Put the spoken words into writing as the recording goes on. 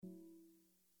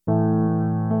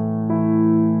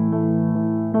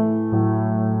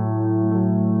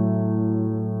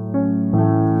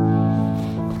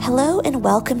and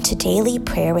welcome to Daily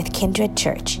Prayer with Kindred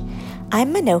Church.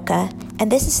 I'm Manoka,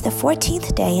 and this is the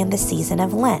 14th day in the season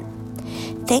of Lent.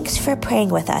 Thanks for praying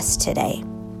with us today.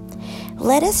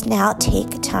 Let us now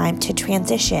take time to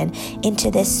transition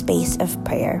into this space of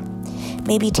prayer.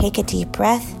 Maybe take a deep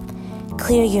breath,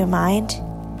 clear your mind,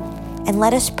 and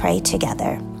let us pray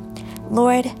together.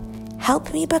 Lord,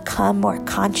 help me become more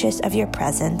conscious of your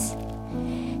presence.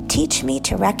 Teach me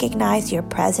to recognize your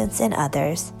presence in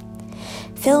others.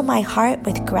 Fill my heart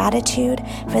with gratitude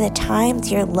for the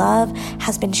times your love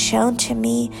has been shown to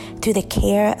me through the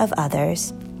care of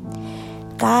others.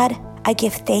 God, I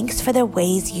give thanks for the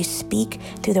ways you speak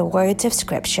through the words of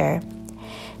Scripture.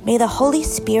 May the Holy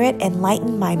Spirit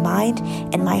enlighten my mind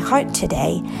and my heart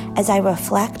today as I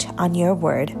reflect on your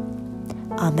word.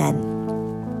 Amen.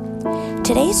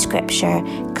 Today's scripture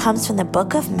comes from the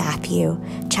book of Matthew,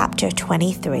 chapter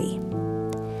 23.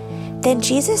 Then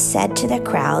Jesus said to the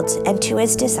crowds and to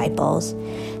his disciples,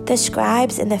 "The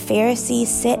scribes and the Pharisees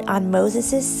sit on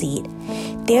Moses' seat.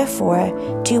 Therefore,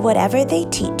 do whatever they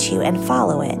teach you and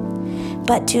follow it.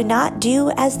 But do not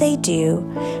do as they do,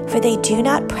 for they do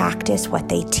not practice what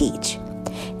they teach.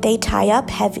 They tie up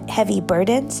heavy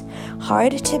burdens,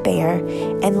 hard to bear,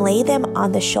 and lay them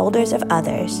on the shoulders of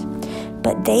others.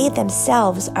 But they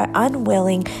themselves are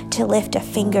unwilling to lift a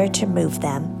finger to move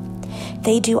them.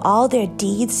 They do all their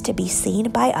deeds to be seen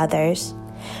by others,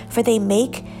 for they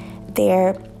make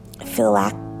their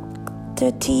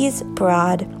phylacteries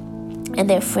broad and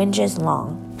their fringes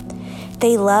long.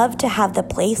 They love to have the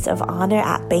place of honor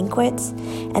at banquets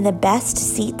and the best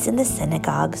seats in the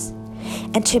synagogues,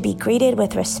 and to be greeted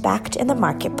with respect in the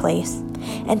marketplace,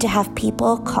 and to have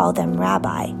people call them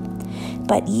rabbi.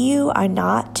 But you are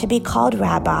not to be called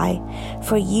rabbi,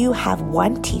 for you have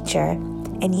one teacher,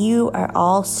 and you are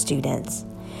all students.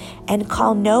 And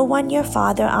call no one your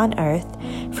father on earth,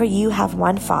 for you have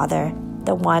one Father,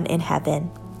 the one in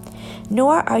heaven.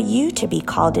 Nor are you to be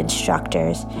called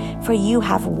instructors, for you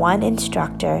have one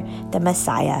instructor, the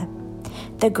Messiah.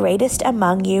 The greatest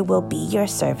among you will be your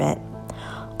servant.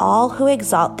 All who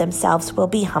exalt themselves will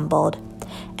be humbled,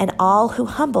 and all who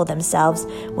humble themselves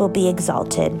will be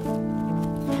exalted."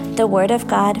 The word of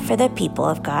God for the people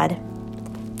of God.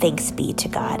 Thanks be to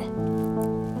God.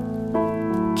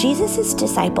 Jesus'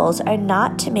 disciples are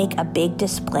not to make a big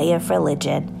display of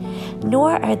religion,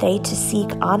 nor are they to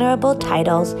seek honorable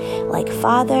titles like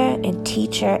Father and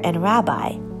Teacher and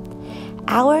Rabbi.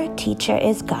 Our teacher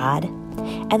is God,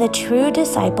 and the true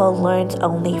disciple learns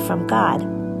only from God.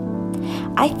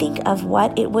 I think of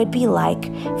what it would be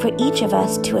like for each of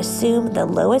us to assume the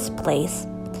lowest place,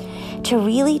 to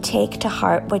really take to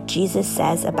heart what Jesus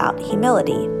says about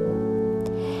humility.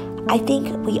 I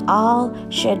think we all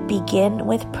should begin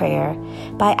with prayer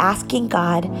by asking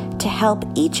God to help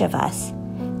each of us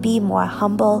be more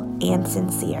humble and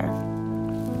sincere.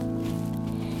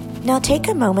 Now take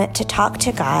a moment to talk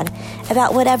to God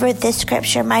about whatever this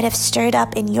scripture might have stirred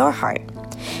up in your heart.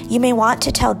 You may want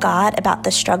to tell God about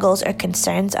the struggles or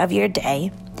concerns of your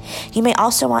day. You may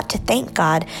also want to thank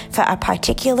God for a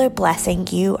particular blessing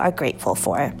you are grateful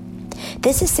for.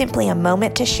 This is simply a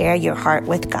moment to share your heart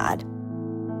with God.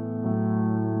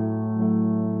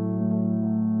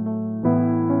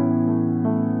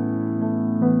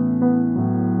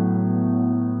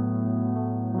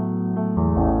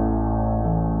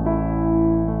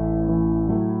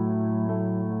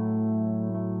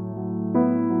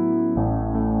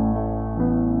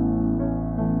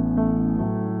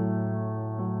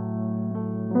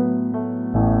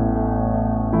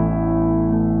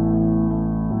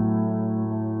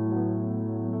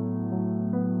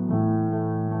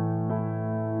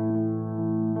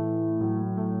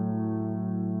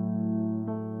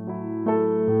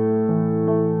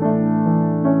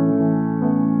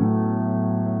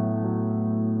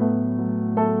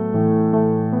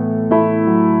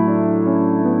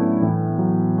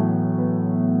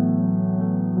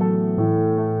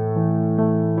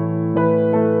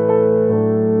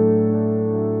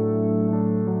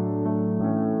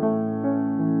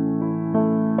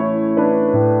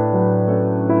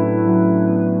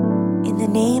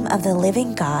 Name of the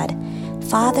living God,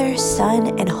 Father,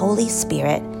 Son, and Holy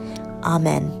Spirit.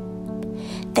 Amen.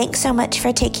 Thanks so much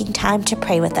for taking time to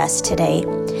pray with us today.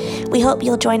 We hope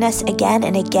you'll join us again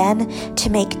and again to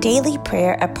make daily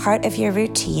prayer a part of your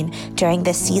routine during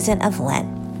this season of Lent.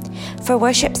 For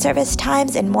worship service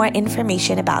times and more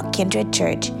information about Kindred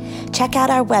Church, check out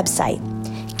our website,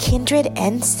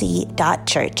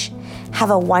 kindrednc.church. Have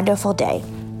a wonderful day.